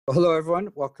Well, hello, everyone.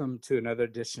 Welcome to another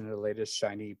edition of the latest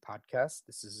Shiny podcast.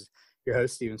 This is your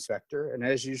host, Steven Spector. And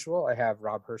as usual, I have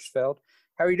Rob Hirschfeld.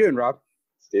 How are you doing, Rob?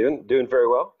 Steven, doing very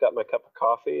well. Got my cup of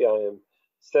coffee. I am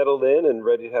settled in and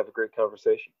ready to have a great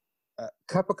conversation. A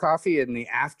cup of coffee in the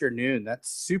afternoon. That's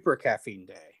super caffeine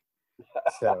day.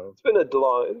 So it's been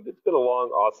a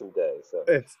long, awesome day. So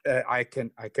it's I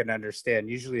can understand.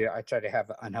 Usually, I try to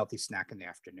have an unhealthy snack in the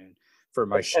afternoon for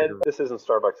my sugar. And this isn't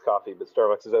Starbucks coffee, but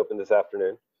Starbucks is open this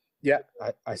afternoon. Yeah,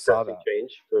 I saw that.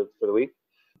 Change for the week.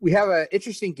 We have an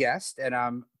interesting guest, and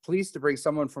I'm pleased to bring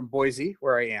someone from Boise,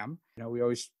 where I am. We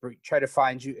always try to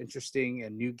find you interesting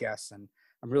and new guests, and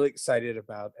I'm really excited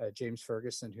about James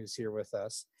Ferguson, who's here with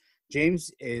us. James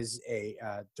is a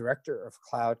director of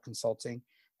cloud consulting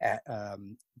at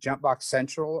Jumpbox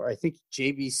Central, or I think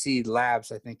JBC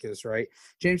Labs, I think is right.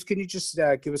 James, can you just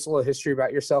give us a little history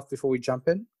about yourself before we jump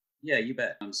in? Yeah, you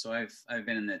bet. So I've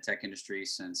been in the tech industry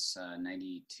since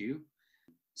 '92.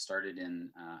 Started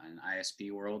in an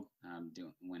ISP world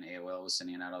when AOL was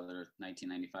sending out other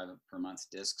 $19.95 per month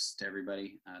discs to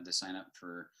everybody to sign up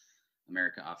for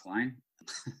America Offline.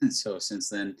 So since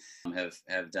then,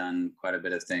 have done quite a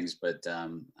bit of things, but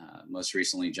most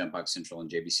recently, Jumpbox Central and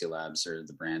JBC Labs are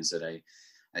the brands that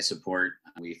I support.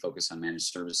 We focus on managed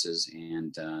services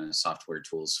and software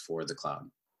tools for the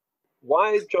cloud.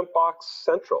 Why Jumpbox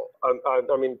Central?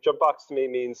 I mean, Jumpbox to me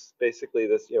means basically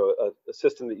this, a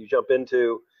system that you jump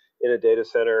into in a data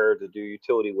center to do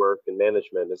utility work and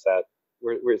management. Is that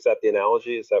the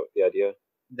analogy? Is that the idea?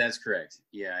 That's correct.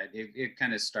 Yeah, it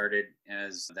kind of started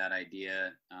as that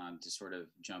idea to sort of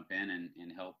jump in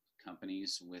and help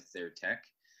companies with their tech.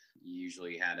 You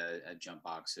usually had a jump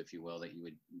box, if you will, that you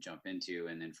would jump into,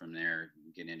 and then from there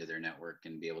get into their network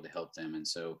and be able to help them. And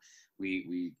so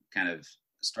we kind of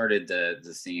started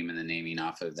the theme and the naming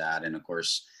off of that. And of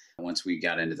course, once we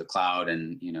got into the cloud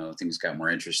and things got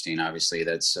more interesting, obviously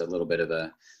that's a little bit of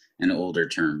an older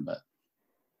term, but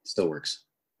still works.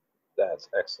 That's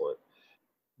excellent.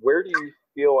 Where do you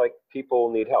feel like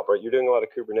people need help? Right, you're doing a lot of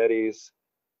Kubernetes.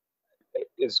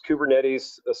 Is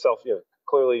Kubernetes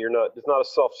clearly it's not a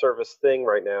self-service thing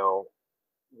right now.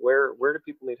 Where do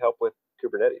people need help with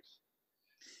Kubernetes?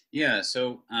 Yeah,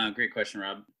 so great question,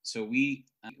 Rob. So we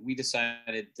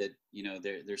decided that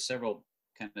there's several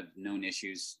kind of known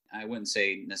issues. I wouldn't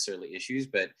say necessarily issues,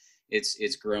 but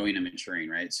it's growing and maturing,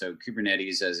 right? So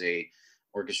Kubernetes as a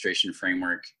orchestration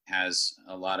framework has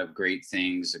a lot of great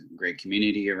things, a great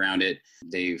community around it.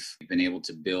 They've been able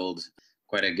to build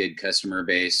quite a good customer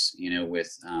base,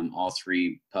 with all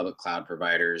three public cloud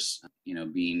providers,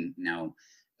 being now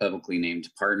publicly named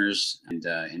partners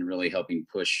and really helping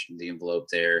push the envelope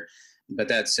there. But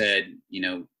that said,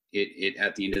 it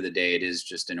at the end of the day, it is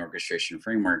just an orchestration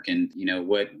framework, and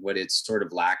what it's sort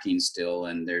of lacking still.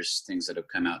 And there's things that have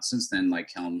come out since then, like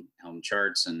Helm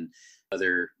charts and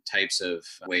other types of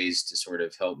ways to sort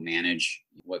of help manage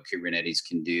what Kubernetes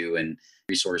can do and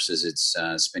resources it's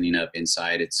spinning up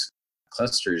inside its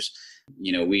clusters.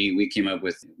 We came up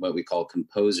with what we call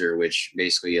Composer, which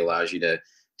basically allows you to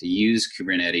use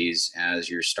Kubernetes as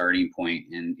your starting point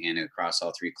and across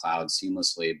all three clouds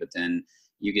seamlessly, but then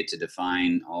you get to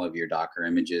define all of your Docker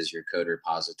images, your code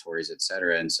repositories, et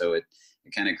cetera. And so it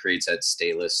kind of creates that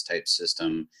stateless type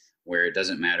system where it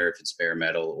doesn't matter if it's bare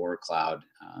metal or cloud.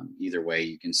 Either way,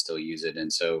 you can still use it.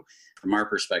 And so from our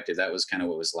perspective, that was kind of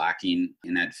what was lacking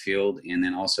in that field. And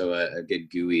then also a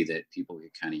good GUI that people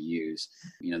could kind of use.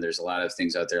 There's a lot of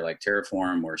things out there like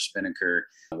Terraform or Spinnaker,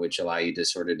 which allow you to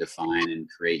sort of define and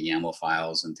create YAML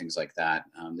files and things like that.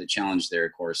 The challenge there,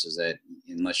 of course, is that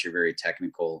unless you're very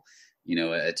technical,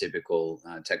 a typical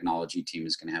technology team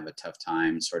is going to have a tough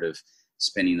time sort of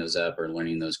spinning those up or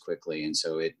learning those quickly. And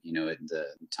so the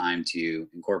time to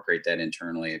incorporate that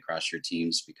internally across your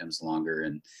teams becomes longer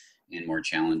and more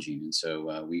challenging. And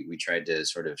so we tried to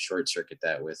sort of short circuit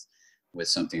that with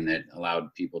something that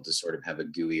allowed people to sort of have a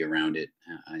GUI around it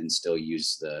and still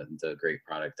use the great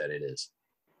product that it is.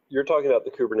 You're talking about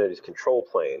the Kubernetes control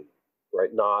plane,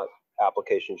 right? Not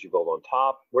applications you build on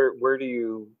top. Where do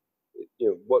you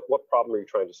what problem are you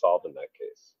trying to solve in that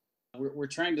case? We're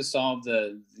trying to solve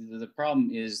the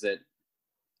problem is that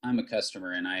I'm a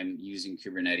customer and I'm using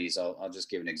Kubernetes. I'll just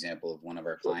give an example of one of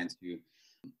our clients who,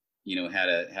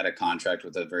 had a contract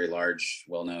with a very large,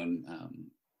 well-known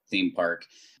theme park,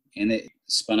 and it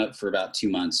spun up for about 2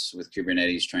 months with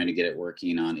Kubernetes, trying to get it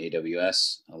working on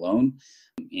AWS alone.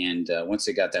 And once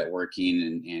they got that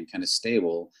working and kind of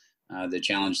stable, the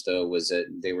challenge though was that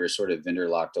they were sort of vendor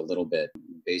locked a little bit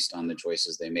based on the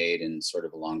choices they made and sort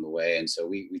of along the way. And so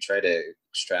we try to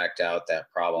extract out that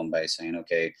problem by saying,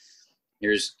 okay,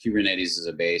 here's Kubernetes as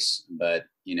a base, but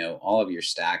all of your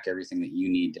stack, everything that you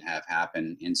need to have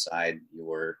happen inside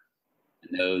your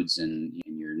nodes and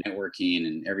your networking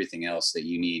and everything else that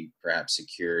you need, perhaps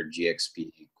secured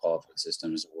GXP qualified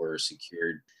systems or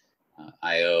secured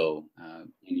IO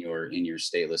in your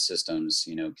stateless systems,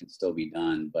 can still be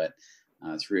done, but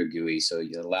through a GUI. So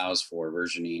it allows for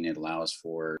versioning, it allows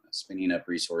for spinning up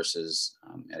resources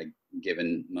at a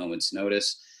given moment's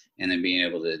notice, and then being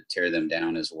able to tear them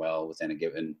down as well within a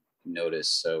given notice.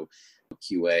 So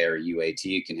QA or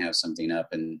UAT can have something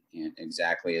up and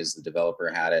exactly as the developer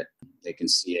had it. They can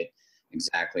see it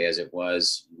exactly as it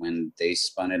was when they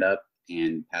spun it up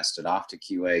and passed it off to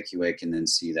QA. QA can then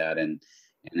see that, and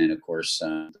then of course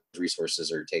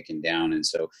resources are taken down. And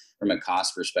so from a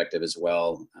cost perspective as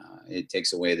well, it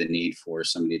takes away the need for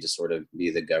somebody to sort of be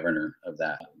the governor of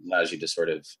that. It allows you to sort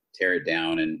of tear it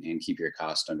down and keep your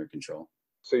cost under control.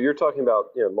 So you're talking about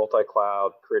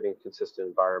multi-cloud, creating a consistent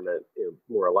environment,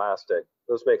 more elastic.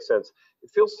 Those make sense.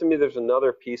 It feels to me there's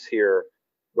another piece here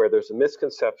where there's a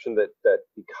misconception that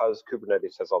because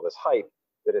Kubernetes has all this hype,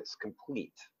 that it's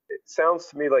complete. It sounds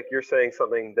to me like you're saying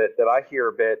something that I hear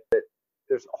a bit, that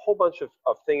there's a whole bunch of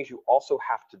things you also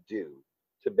have to do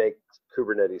to make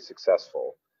Kubernetes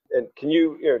successful. And can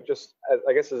you, just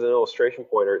I guess as an illustration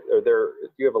point, do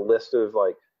you have a list of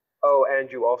like, oh,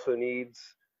 and you also needs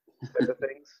type of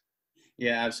things?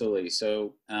 Yeah, absolutely.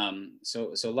 So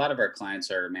a lot of our clients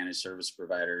are managed service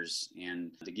providers,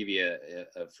 and to give you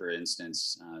a for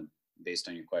instance, based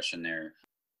on your question there,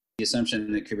 the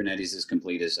assumption that Kubernetes is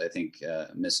complete is, I think, a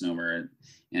misnomer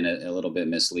and a little bit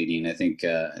misleading. I think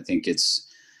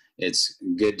it's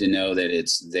good to know that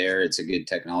it's there. It's a good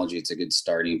technology. It's a good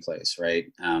starting place, right?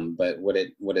 But what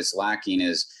it's lacking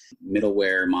is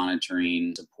middleware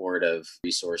monitoring, support of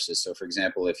resources. So, for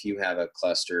example, if you have a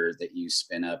cluster that you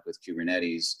spin up with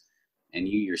Kubernetes, and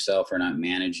you yourself are not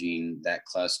managing that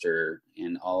cluster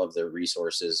and all of the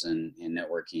resources and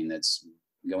networking that's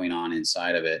going on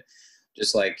inside of it,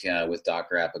 just like with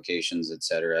Docker applications, et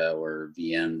cetera, or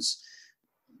VMs,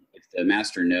 if the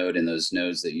master node and those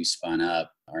nodes that you spun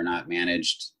up are not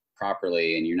managed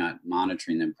properly and you're not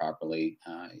monitoring them properly,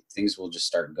 things will just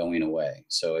start going away.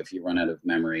 So if you run out of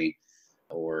memory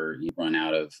or you run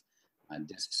out of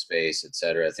disk space, et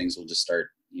cetera, things will just start,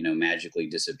 magically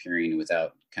disappearing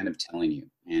without kind of telling you.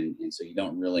 And so you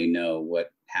don't really know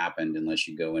what happened unless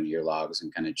you go into your logs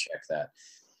and kind of check that.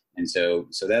 And so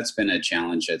that's been a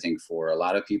challenge, I think, for a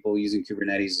lot of people using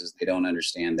Kubernetes, is they don't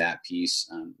understand that piece.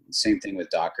 Same thing with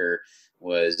Docker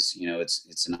was,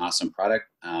 it's an awesome product.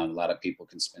 A lot of people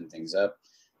can spin things up.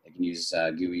 They can use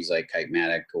GUIs like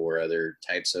Kitematic or other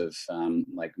types of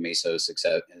like Mesos,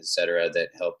 et cetera, that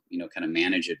help, kind of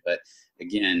manage it. But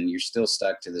again, you're still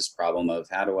stuck to this problem of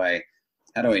how do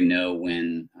I know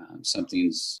when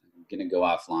something's going to go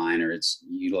offline or it's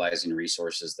utilizing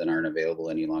resources that aren't available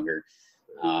any longer.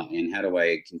 And how do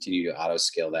I continue to auto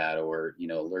scale that or,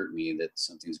 alert me that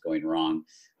something's going wrong?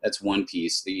 That's one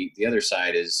piece. The other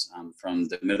side is from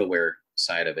the middleware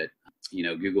side of it.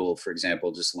 Google, for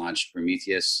example, just launched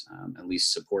Prometheus, at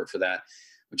least support for that,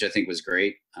 which I think was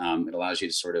great. It allows you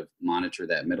to sort of monitor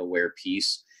that middleware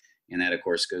piece. And that, of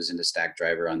course, goes into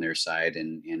Stackdriver on their side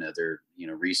and other,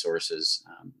 resources.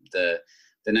 The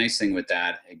nice thing with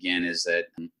that, again, is that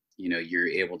you're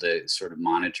able to sort of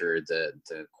monitor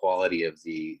the quality of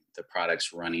the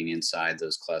products running inside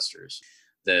those clusters.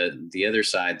 The other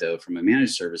side, though, from a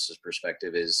managed services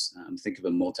perspective is think of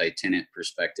a multi-tenant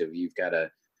perspective. You've got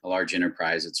a large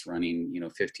enterprise that's running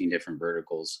 15 different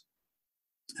verticals.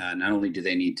 Not only do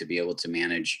they need to be able to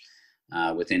manage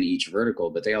within each vertical,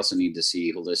 but they also need to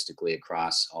see holistically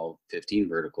across all 15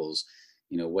 verticals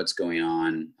what's going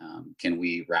on. Can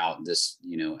we route this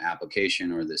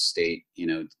application or this state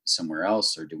somewhere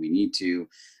else, or do we need to?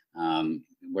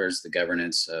 Where's the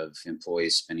governance of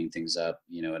employees spinning things up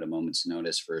at a moment's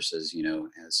notice versus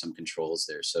has some controls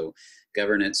there? So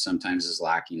governance sometimes is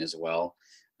lacking as well,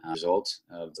 result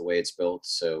of the way it's built.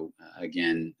 So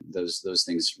again, those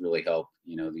things really help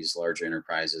these larger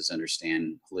enterprises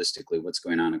understand holistically what's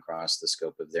going on across the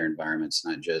scope of their environments,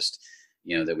 not just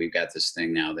that we've got this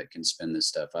thing now that can spin this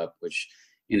stuff up, which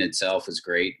in itself is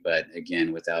great. But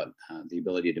again, without the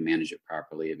ability to manage it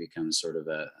properly, it becomes sort of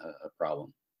a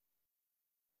problem.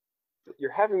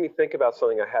 You're having me think about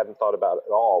something I hadn't thought about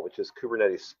at all, which is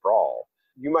Kubernetes sprawl.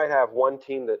 You might have one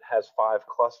team that has 5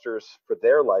 clusters for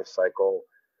their life cycle,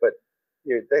 but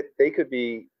they could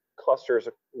be clusters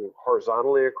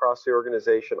horizontally across the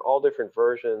organization, all different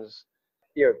versions.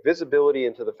 Visibility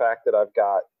into the fact that I've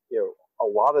got a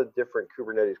lot of different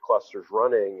Kubernetes clusters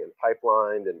running and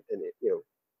pipelined, and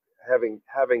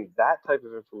having that type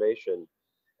of information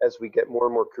as we get more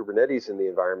and more Kubernetes in the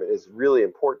environment is really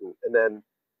important. And then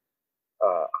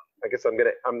I guess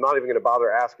I'm not even gonna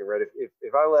bother asking, right?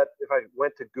 If I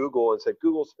went to Google and said,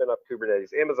 Google spin up Kubernetes,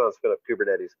 Amazon spin up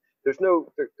Kubernetes, there's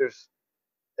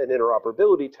an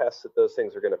interoperability test that those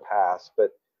things are gonna pass,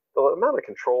 but the amount of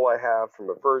control I have from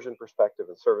a version perspective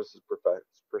and services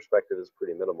perspective is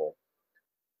pretty minimal.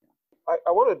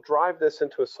 I want to drive this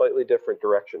into a slightly different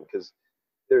direction, because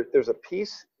there's a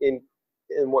piece in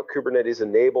what Kubernetes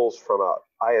enables from a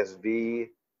ISV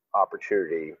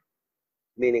opportunity,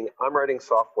 meaning I'm writing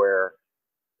software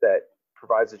that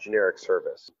provides a generic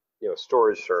service, a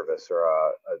storage service or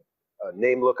a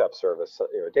name lookup service,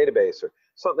 a database or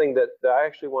something that I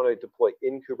actually want to deploy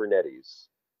in Kubernetes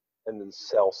and then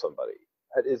sell somebody.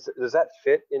 Does that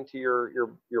fit into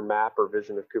your map or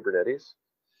vision of Kubernetes?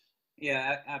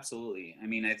 Yeah, absolutely. I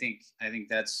mean, I think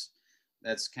that's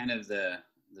kind of the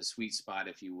sweet spot,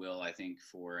 if you will, I think,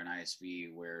 for an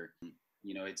ISV, where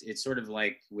it's sort of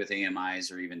like with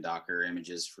AMIs or even Docker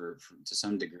images for to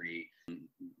some degree,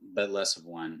 but less of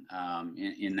one.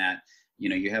 In that,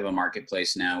 you have a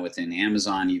marketplace now within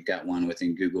Amazon. You've got one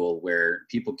within Google where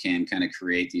people can kind of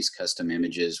create these custom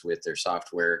images with their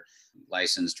software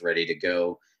licensed, ready to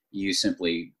go. You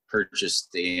simply purchase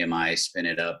the AMI, spin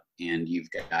it up, and you've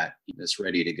got this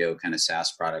ready to go kind of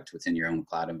SaaS product within your own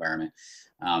cloud environment.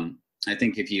 I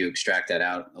think if you extract that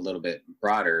out a little bit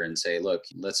broader and say, look,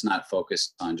 let's not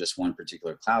focus on just one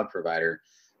particular cloud provider,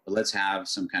 but let's have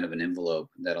some kind of an envelope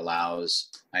that allows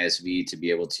ISV to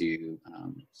be able to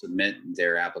submit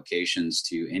their applications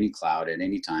to any cloud at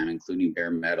any time, including bare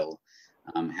metal,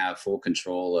 have full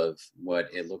control of what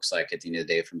it looks like at the end of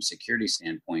the day from a security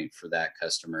standpoint for that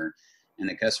customer and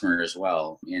the customer as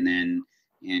well. And then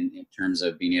in terms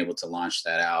of being able to launch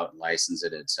that out, license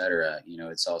it, et cetera,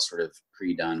 it's all sort of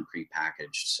pre-done,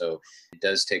 pre-packaged. So it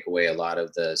does take away a lot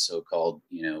of the so-called,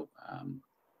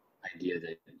 idea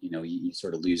that, you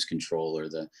sort of lose control or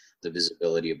the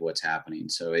visibility of what's happening.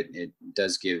 So it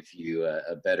does give you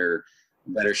a better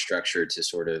structure to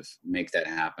sort of make that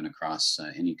happen across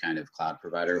any kind of cloud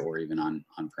provider or even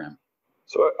on-prem.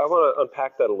 So I want to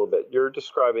unpack that a little bit. You're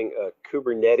describing a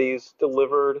Kubernetes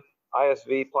delivered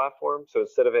ISV platform. So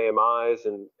instead of AMIs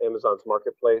and Amazon's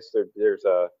marketplace, there's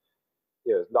a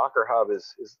Docker Hub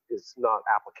is not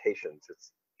applications,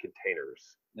 it's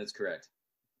containers. That's correct.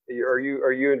 Are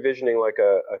you envisioning like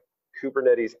a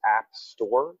Kubernetes app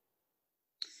store?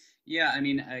 Yeah, I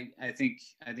mean, I think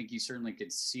you certainly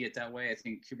could see it that way. I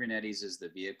think Kubernetes is the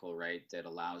vehicle, right, that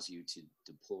allows you to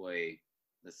deploy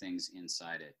the things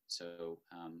inside it. So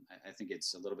I think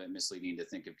it's a little bit misleading to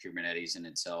think of Kubernetes in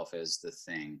itself as the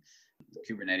thing.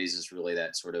 Kubernetes is really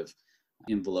that sort of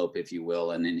envelope, if you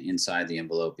will, and then inside the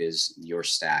envelope is your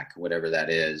stack, whatever that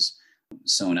is,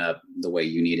 sewn up the way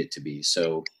you need it to be.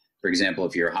 So, for example,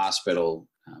 if you're a hospital,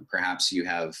 perhaps you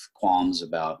have qualms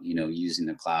about, using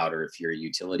the cloud, or if you're a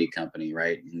utility company,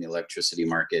 right, in the electricity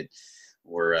market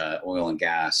or oil and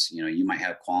gas, you might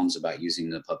have qualms about using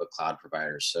the public cloud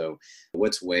providers. So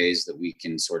what's ways that we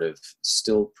can sort of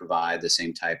still provide the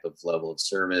same type of level of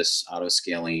service, auto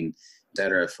scaling, et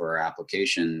cetera, for our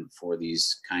application for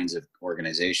these kinds of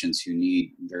organizations who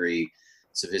need very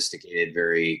sophisticated,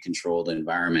 very controlled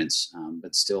environments,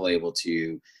 but still able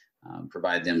to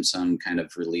provide them some kind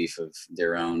of relief of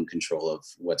their own control of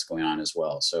what's going on as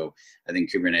well. So I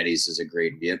think Kubernetes is a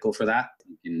great vehicle for that.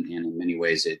 And in many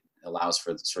ways, it allows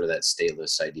for sort of that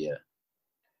stateless idea.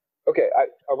 Okay,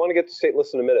 I want to get to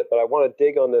stateless in a minute, but I want to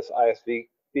dig on this ISV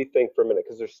thing for a minute,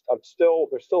 because there's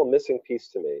still a missing piece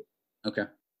to me. Okay.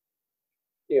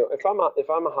 If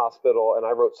I'm a hospital and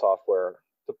I wrote software,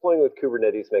 deploying with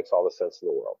Kubernetes makes all the sense in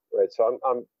the world, right? So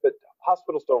but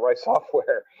hospitals don't write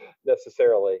software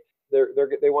necessarily. They're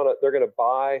going to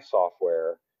buy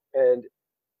software, and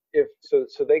so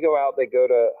they go out, they go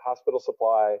to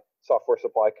software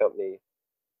supply company.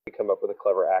 We come up with a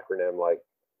clever acronym like,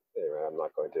 anyway, I'm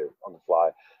not going to on the fly.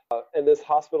 And this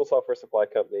hospital software supply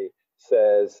company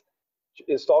says,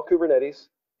 install Kubernetes.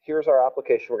 Here's our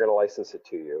application. We're going to license it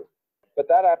to you. But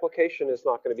that application is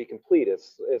not going to be complete.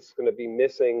 It's going to be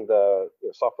missing the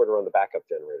software to run the backup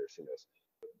generators.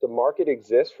 The market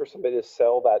exists for somebody to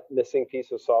sell that missing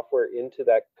piece of software into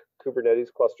that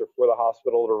Kubernetes cluster for the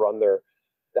hospital to run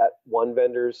that one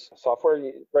vendor's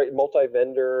software, right?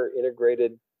 Multi-vendor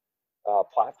integrated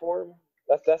platform.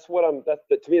 That's what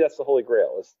to me, that's the holy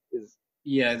grail.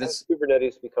 Has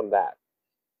Kubernetes become that?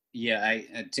 Yeah,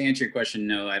 to answer your question,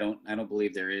 no, I don't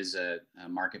believe there is a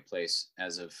marketplace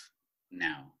as of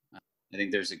now. I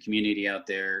think there's a community out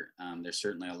there. There's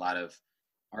certainly a lot of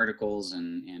articles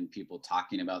and people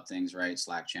talking about things, right?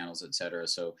 Slack channels, et cetera.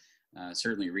 So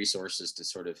certainly resources to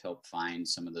sort of help find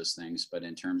some of those things. But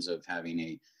in terms of having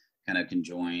a kind of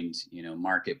conjoined,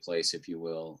 marketplace, if you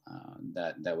will,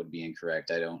 that would be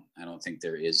incorrect. I don't think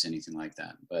there is anything like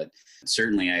that. But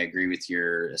certainly, I agree with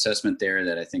your assessment there.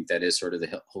 That I think that is sort of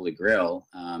the holy grail,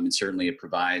 and certainly it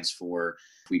provides for.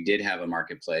 If we did have a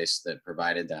marketplace that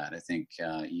provided that, I think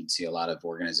you'd see a lot of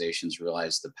organizations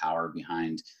realize the power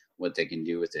behind what they can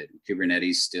do with it.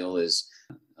 Kubernetes still is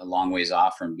a long ways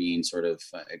off from being sort of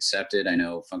accepted. I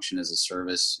know function as a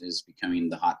service is becoming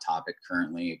the hot topic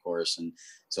currently, of course, and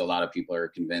so a lot of people are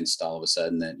convinced all of a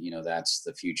sudden that that's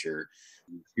the future.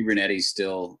 Kubernetes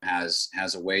still has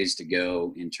a ways to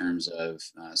go in terms of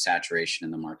saturation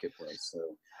in the marketplace.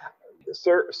 So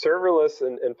serverless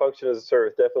and function as a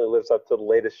service definitely lives up to the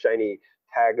latest shiny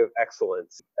tag of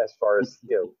excellence as far as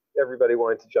everybody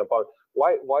wanting to jump on.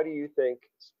 Why do you think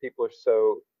people are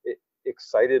so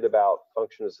excited about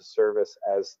function as a service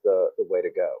as the way to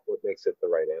go? What makes it the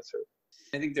right answer?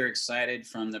 I think they're excited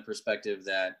from the perspective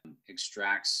that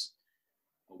extracts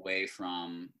away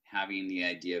from having the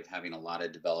idea of having a lot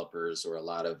of developers or a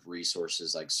lot of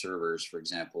resources like servers, for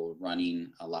example,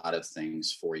 running a lot of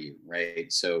things for you,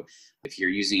 right? So if you're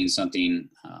using something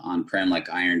on-prem like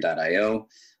iron.io,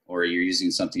 or you're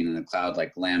using something in the cloud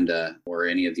like Lambda or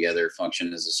any of the other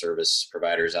function as a service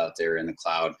providers out there in the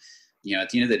cloud, at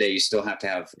the end of the day, you still have to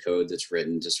have code that's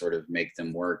written to sort of make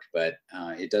them work, but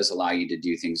it does allow you to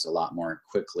do things a lot more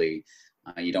quickly.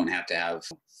 You don't have to have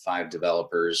 5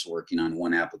 developers working on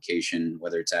one application,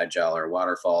 whether it's agile or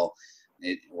waterfall,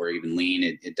 or even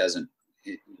lean. It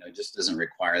just doesn't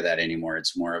require that anymore.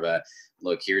 It's more of a,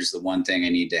 look, here's the one thing I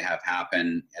need to have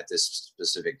happen at this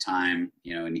specific time,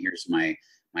 and here's my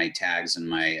tags and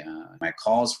my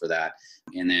calls for that,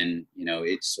 and then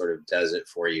it sort of does it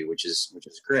for you, which is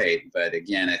great. But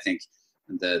again, I think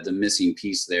the missing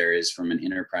piece there is from an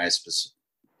enterprise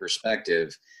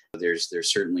perspective. There's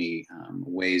certainly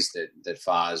ways that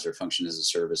FOS or function as a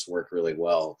service work really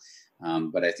well,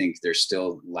 but I think they're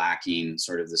still lacking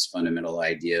sort of this fundamental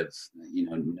idea of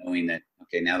knowing that,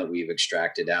 okay, now that we've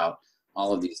extracted out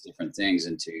all of these different things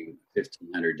into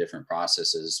 1,500 different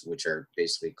processes, which are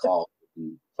basically called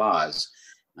in FOS,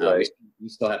 right. we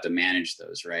still have to manage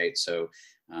those, right? So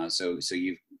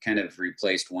you've kind of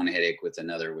replaced one headache with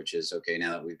another, which is, okay,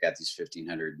 now that we've got these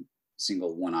 1,500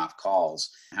 single one-off calls,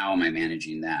 how am I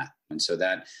managing that? And so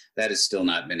that has still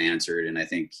not been answered. And I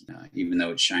think even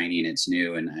though it's shiny and it's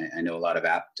new, and I know a lot of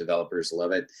app developers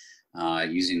love it,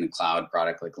 using the cloud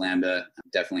product like Lambda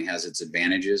definitely has its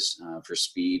advantages for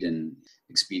speed and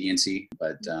expediency.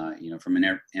 But from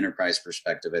an enterprise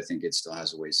perspective, I think it still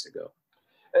has a ways to go.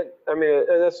 And,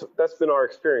 and that's been our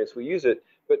experience. We use it,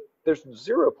 but there's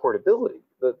zero portability.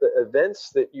 The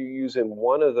events that you use in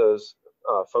one of those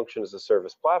function as a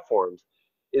service platforms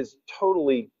is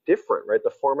totally different, right?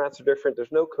 The formats are different.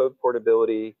 There's no code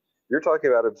portability. You're talking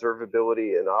about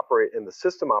observability and the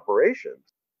system operations.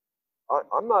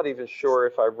 I'm not even sure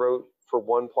if I wrote for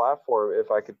one platform, if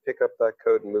I could pick up that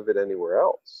code and move it anywhere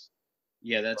else.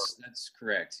 Yeah, that's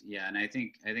correct. Yeah, and I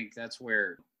think that's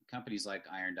where companies like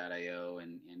iron.io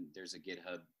and there's a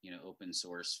GitHub, open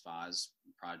source FOS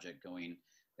project going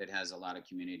that has a lot of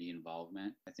community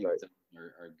involvement. I think right. those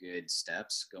are good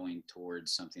steps going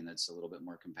towards something that's a little bit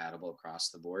more compatible across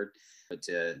the board. But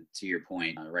to your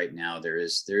point, right now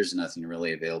there's nothing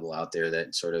really available out there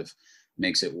that sort of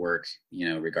makes it work,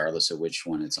 regardless of which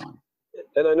one it's on.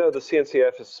 And I know the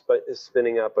CNCF is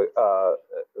spinning up a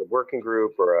working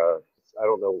group, or I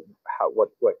don't know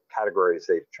what categories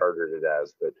they've chartered it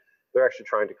as, but they're actually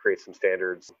trying to create some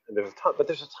standards. And there's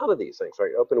a ton of these things,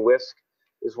 right? OpenWhisk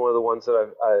is one of the ones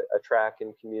that I track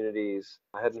in communities.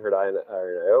 I hadn't heard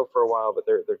iron.io for a while, but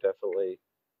they're definitely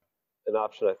an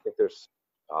option. I think there's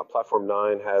Platform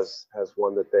 9 has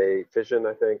one that they fission,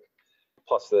 I think.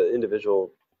 Plus the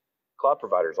individual cloud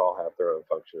providers all have their own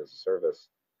function as a service.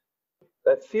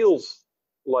 That feels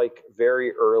like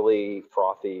very early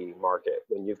frothy market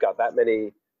when you've got that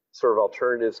many sort of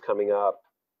alternatives coming up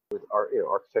with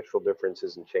architectural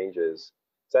differences and changes.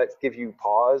 Does that give you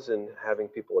pause in having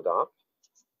people adopt?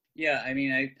 Yeah, I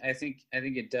mean, I think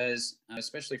it does,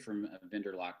 especially from a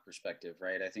vendor lock perspective,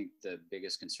 right? I think the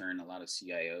biggest concern a lot of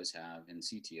CIOs have, and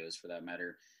CTOs for that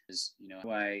matter, is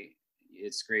why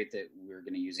it's great that we're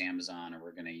going to use Amazon, or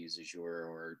we're going to use Azure,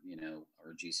 or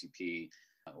or GCP,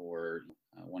 or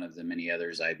one of the many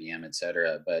others, IBM, et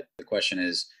cetera. But the question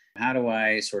is, how do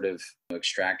I sort of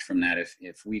extract from that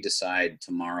if we decide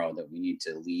tomorrow that we need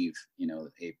to leave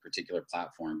a particular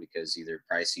platform because either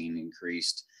pricing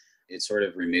increased? It sort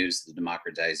of removes the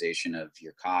democratization of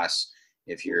your costs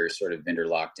if you're sort of vendor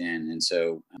locked in. And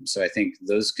so I think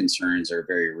those concerns are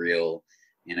very real.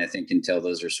 And I think until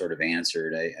those are sort of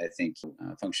answered, I think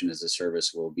function as a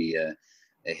service will be a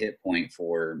hit point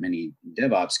for many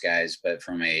DevOps guys, but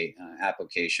from a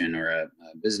application or a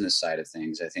business side of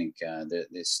things, I think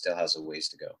this still has a ways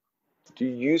to go. Do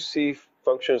you see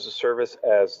function as a service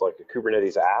as like a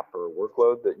Kubernetes app or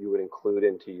workload that you would include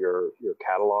into your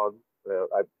catalog?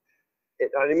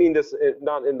 I mean this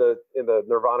not in the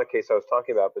Nirvana case I was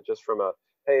talking about, but just from a,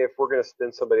 hey, if we're going to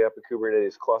spin somebody up a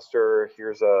Kubernetes cluster,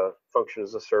 here's a function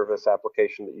as a service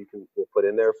application that we'll put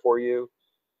in there for you.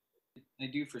 I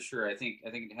do for sure. I think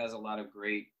it has a lot of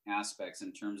great aspects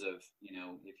in terms of,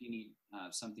 if you need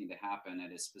something to happen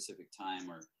at a specific time,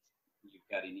 or you've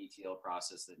got an ETL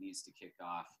process that needs to kick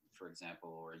off, for example,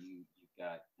 or you've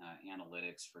got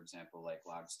analytics, for example, like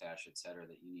Logstash, et cetera,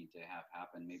 that you need to have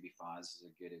happen. Maybe FOS is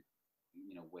a good,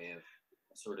 way of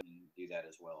sort of do that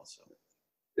as well. So,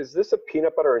 is this a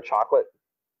peanut butter and chocolate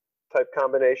type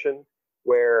combination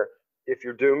where if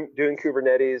you're doing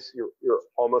Kubernetes, you're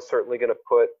almost certainly going to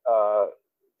put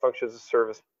function as a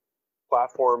service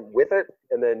platform with it,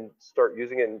 and then start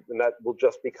using it, and that will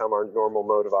just become our normal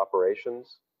mode of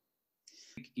operations?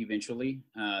 Eventually,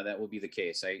 that will be the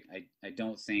case. I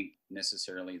don't think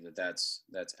necessarily that's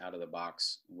out of the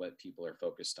box what people are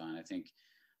focused on. I think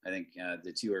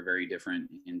the two are very different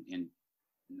in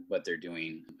what they're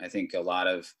doing. I think a lot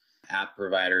of app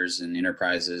providers and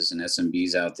enterprises and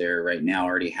SMBs out there right now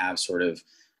already have sort of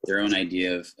their own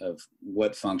idea of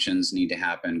what functions need to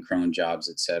happen, cron jobs,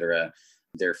 et cetera.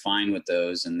 They're fine with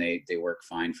those, and they work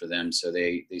fine for them. So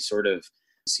they sort of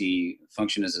see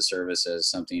function as a service as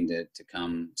something to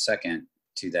come second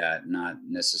to that, not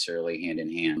necessarily hand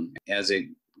in hand. As it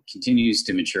continues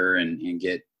to mature and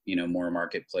get more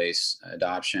marketplace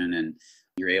adoption, and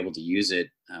you're able to use it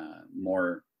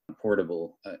more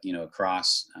portable,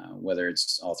 across whether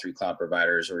it's all three cloud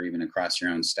providers or even across your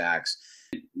own stacks,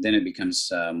 then it becomes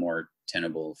more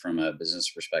tenable from a business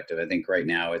perspective. I think right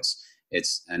now it's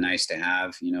a nice to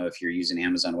have. If you're using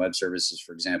Amazon Web Services,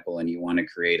 for example, and you want to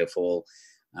create a full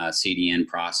CDN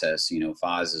process,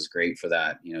 FOS is great for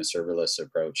that, serverless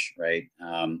approach, right?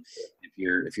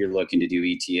 If you're looking to do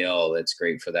ETL, that's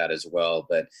great for that as well.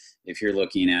 But if you're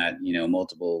looking at,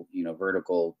 multiple,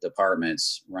 vertical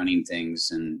departments running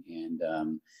things, and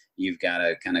you've got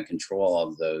to kind of control all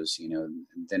of those,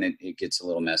 then it gets a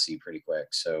little messy pretty quick.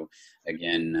 So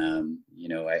again,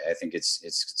 I think it's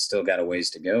still got a ways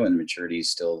to go, and maturity is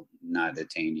still not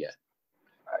attained yet.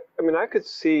 I mean, I could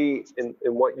see in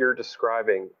what you're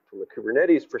describing from a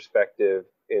Kubernetes perspective,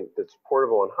 that's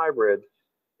portable and hybrid,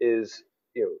 is,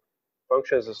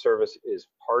 function as a service is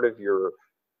part of your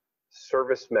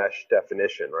service mesh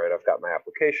definition, right? I've got my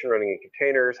application running in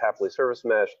containers, happily service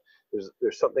meshed.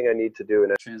 There's something I need to do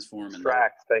and transform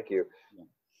extract. Thank you. Yeah.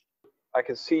 I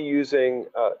can see using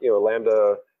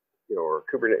Lambda, or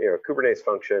Kubernetes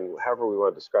function, however we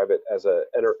want to describe it, as a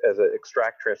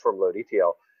extract, transform, load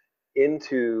ETL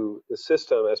into the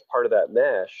system as part of that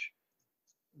mesh.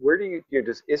 Where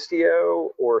does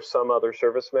Istio or some other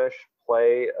service mesh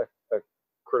play a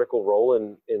critical role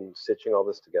in stitching all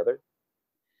this together?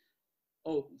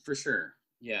 Oh, for sure.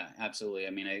 Yeah, absolutely. I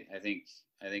mean, I think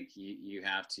you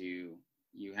have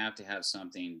to have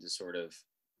something to sort of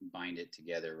bind it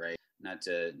together, right? Not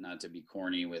to be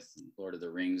corny with Lord of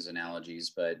the Rings analogies,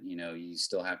 but you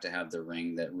still have to have the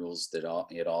ring that rules it all,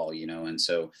 and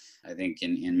so I think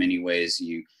in many ways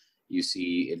you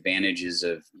see advantages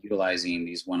of utilizing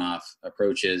these one-off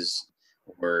approaches,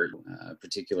 or a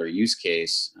particular use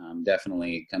case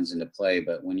definitely comes into play.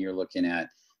 But when you're looking at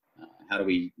how do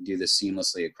we do this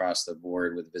seamlessly across the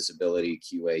board with visibility,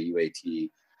 QA, UAT,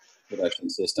 production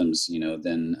systems,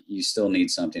 then you still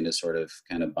need something to sort of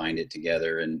kind of bind it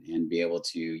together and be able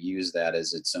to use that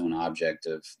as its own object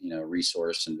of,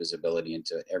 resource and visibility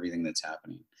into everything that's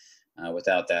happening.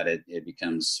 Without that, it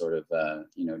becomes sort of,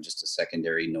 just a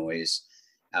secondary noise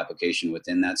application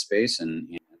within that space,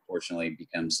 and unfortunately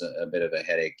becomes a bit of a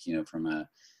headache, from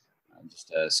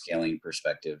just a scaling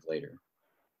perspective later.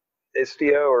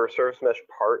 Istio or service mesh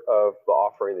part of the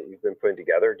offering that you've been putting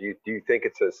together? Do you think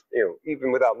it's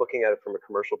even without looking at it from a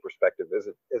commercial perspective, is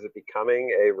it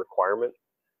becoming a requirement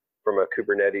from a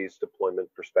Kubernetes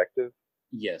deployment perspective?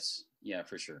 Yes. Yeah,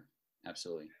 for sure.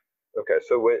 Absolutely. Okay.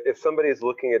 So if somebody is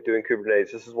looking at doing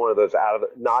Kubernetes, this is one of those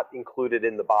not included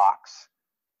in the box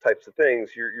types of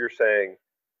things. You're saying,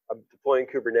 I'm deploying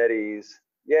Kubernetes.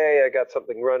 Yay, I got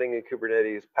something running in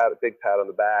Kubernetes. Big pat on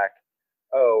the back.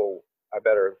 Oh, I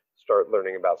better start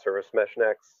learning about service mesh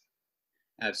next.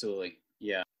 Absolutely.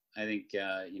 Yeah. I think,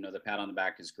 the pat on the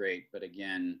back is great. But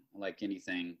again, like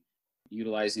anything,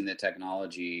 utilizing the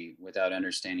technology without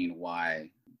understanding why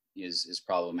is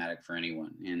problematic for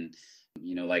anyone. And,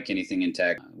 like anything in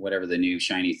tech, whatever the new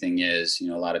shiny thing is,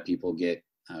 a lot of people get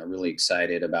really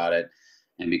excited about it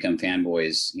and become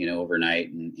fanboys, overnight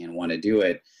and want to do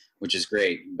it, which is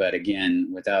great. But again,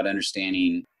 without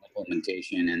understanding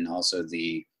implementation and also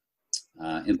the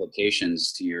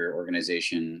implications to your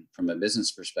organization from a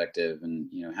business perspective, and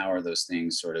how are those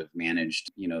things sort of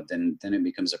managed, then it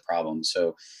becomes a problem.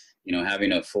 So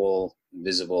having a full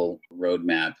visible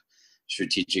roadmap,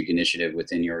 strategic initiative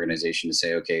within your organization to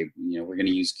say, okay, we're going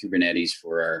to use Kubernetes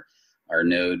for our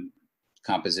node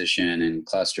composition and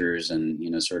clusters,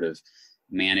 and sort of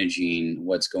managing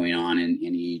what's going on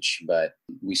in each, but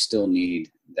we still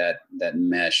need that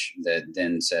mesh that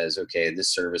then says, okay,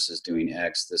 this service is doing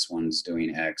X, this one's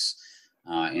doing X,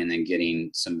 and then getting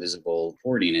some visible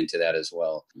reporting into that as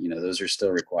well. Those are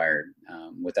still required.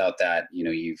 Without that,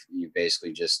 you've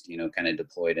basically just kind of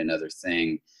deployed another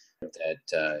thing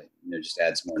that just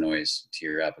adds more noise to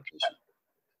your application.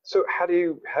 So how do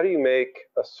you make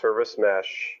a service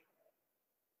mesh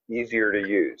easier to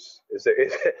use?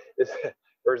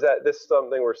 Or is this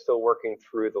something we're still working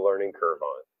through the learning curve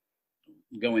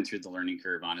on? Going through the learning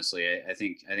curve, honestly, I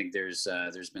think there's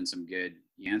been some good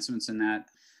enhancements in that.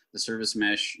 The service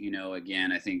mesh,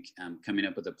 again, I think coming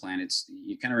up with a plan,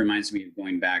 it kind of reminds me of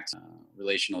going back to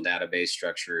relational database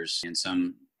structures in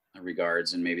some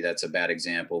regards, and maybe that's a bad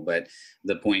example, but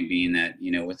the point being that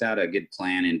without a good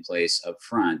plan in place up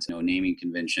front, naming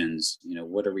conventions,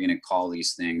 what are we going to call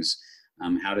these things?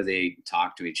 How do they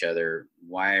talk to each other?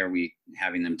 Why are we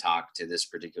having them talk to this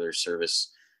particular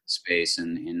service space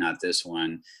and not this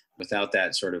one? Without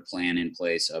that sort of plan in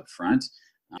place up front,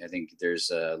 I think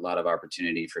there's a lot of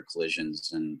opportunity for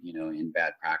collisions and, in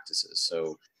bad practices.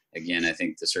 So again, I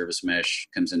think the service mesh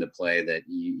comes into play, that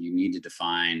you need to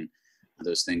define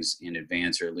those things in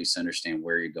advance, or at least understand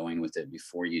where you're going with it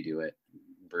before you do it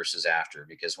versus after,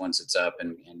 because once it's up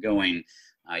and going,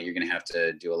 you're going to have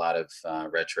to do a lot of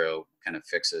retro kind of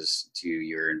fixes to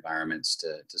your environments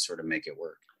to sort of make it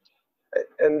work.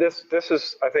 And this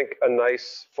is, I think, a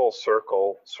nice full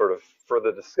circle sort of for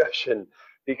the discussion,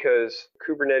 because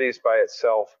Kubernetes by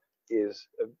itself is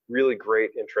a really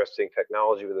great, interesting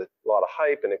technology with a lot of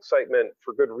hype and excitement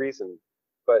for good reason.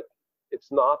 But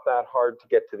it's not that hard to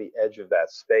get to the edge of that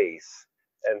space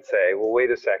and say, well, wait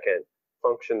a second,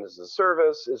 function as a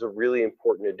service is a really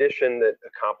important addition that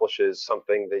accomplishes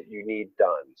something that you need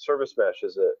done. Service mesh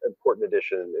is an important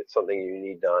addition. It's something you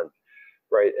need done,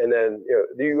 right? And then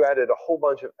you added a whole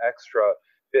bunch of extra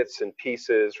bits and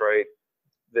pieces, right,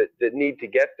 that need to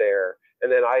get there.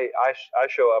 And then I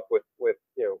show up with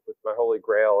my holy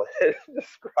grail and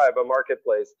describe a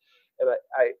marketplace. And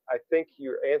I think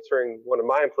you're answering one of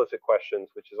my implicit questions,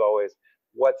 which is always,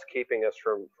 what's keeping us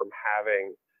from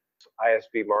having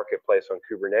ISV marketplace on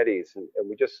Kubernetes? And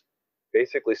we just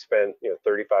basically spent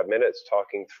 35 minutes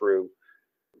talking through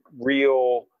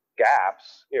real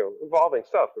gaps, evolving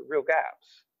stuff, but real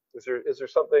gaps. Is there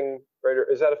something, right? Or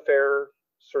is that a fair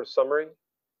sort of summary?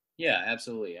 Yeah,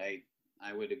 absolutely.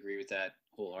 I would agree with that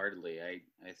wholeheartedly. I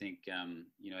think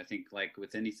I think like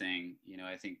with anything,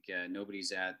 I think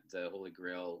nobody's at the holy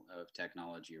grail of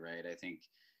technology, right? I think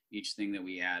each thing that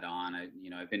we add on,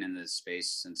 I've been in this space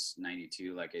since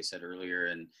 '92, like I said earlier,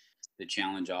 and the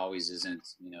challenge always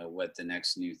isn't, what the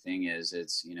next new thing is.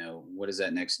 It's, what does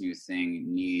that next new thing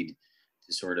need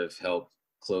to sort of help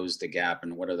close the gap,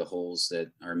 and what are the holes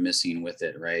that are missing with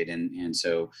it, right? And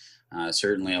so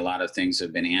certainly a lot of things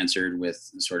have been answered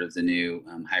with sort of the new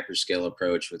hyperscale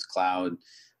approach with cloud,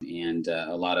 and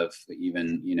a lot of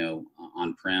even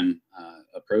on-prem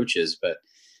approaches. But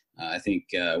I think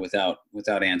without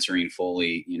answering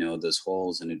fully, those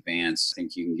holes in advance, I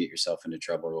think you can get yourself into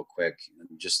trouble real quick,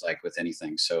 just like with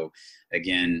anything. So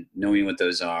again, knowing what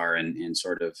those are, and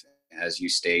sort of, as you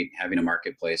state, having a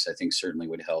marketplace, I think certainly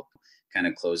would help kind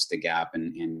of close the gap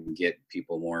and get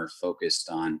people more focused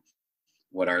on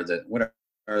what are the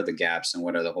gaps and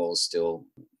what are the holes still,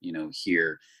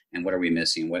 here, and what are we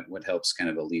missing? What helps kind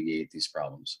of alleviate these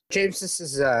problems? James, this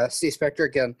is Steve Spector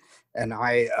again, and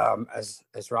I, as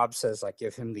Rob says, I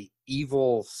give him the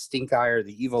evil stink eye or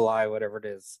the evil eye, whatever it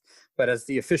is. But as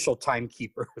the official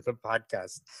timekeeper of the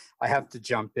podcast, I have to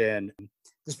jump in.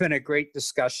 It's been a great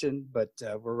discussion, but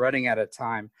we're running out of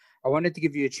time. I wanted to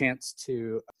give you a chance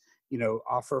to,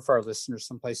 offer for our listeners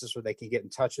some places where they can get in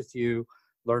touch with you,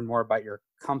 learn more about your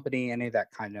company, any of that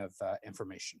kind of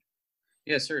information.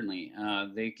 Yeah, certainly.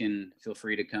 They can feel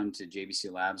free to come to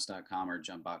jbclabs.com or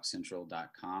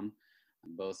jumpboxcentral.com.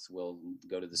 Both will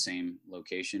go to the same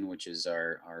location, which is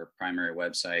our primary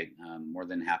website. More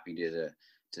than happy to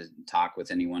talk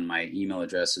with anyone. My email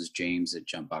address is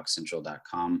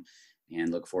james@jumpboxcentral.com.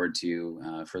 and look forward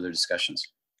to further discussions.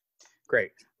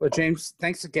 Great. Well, James,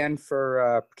 thanks again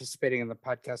for participating in the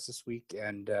podcast this week,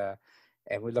 and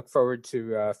we look forward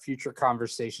to future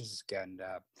conversations again.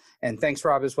 And thanks,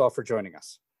 Rob, as well, for joining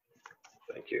us.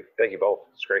 Thank you. Thank you both.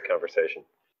 It's a great conversation.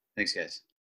 Thanks, guys.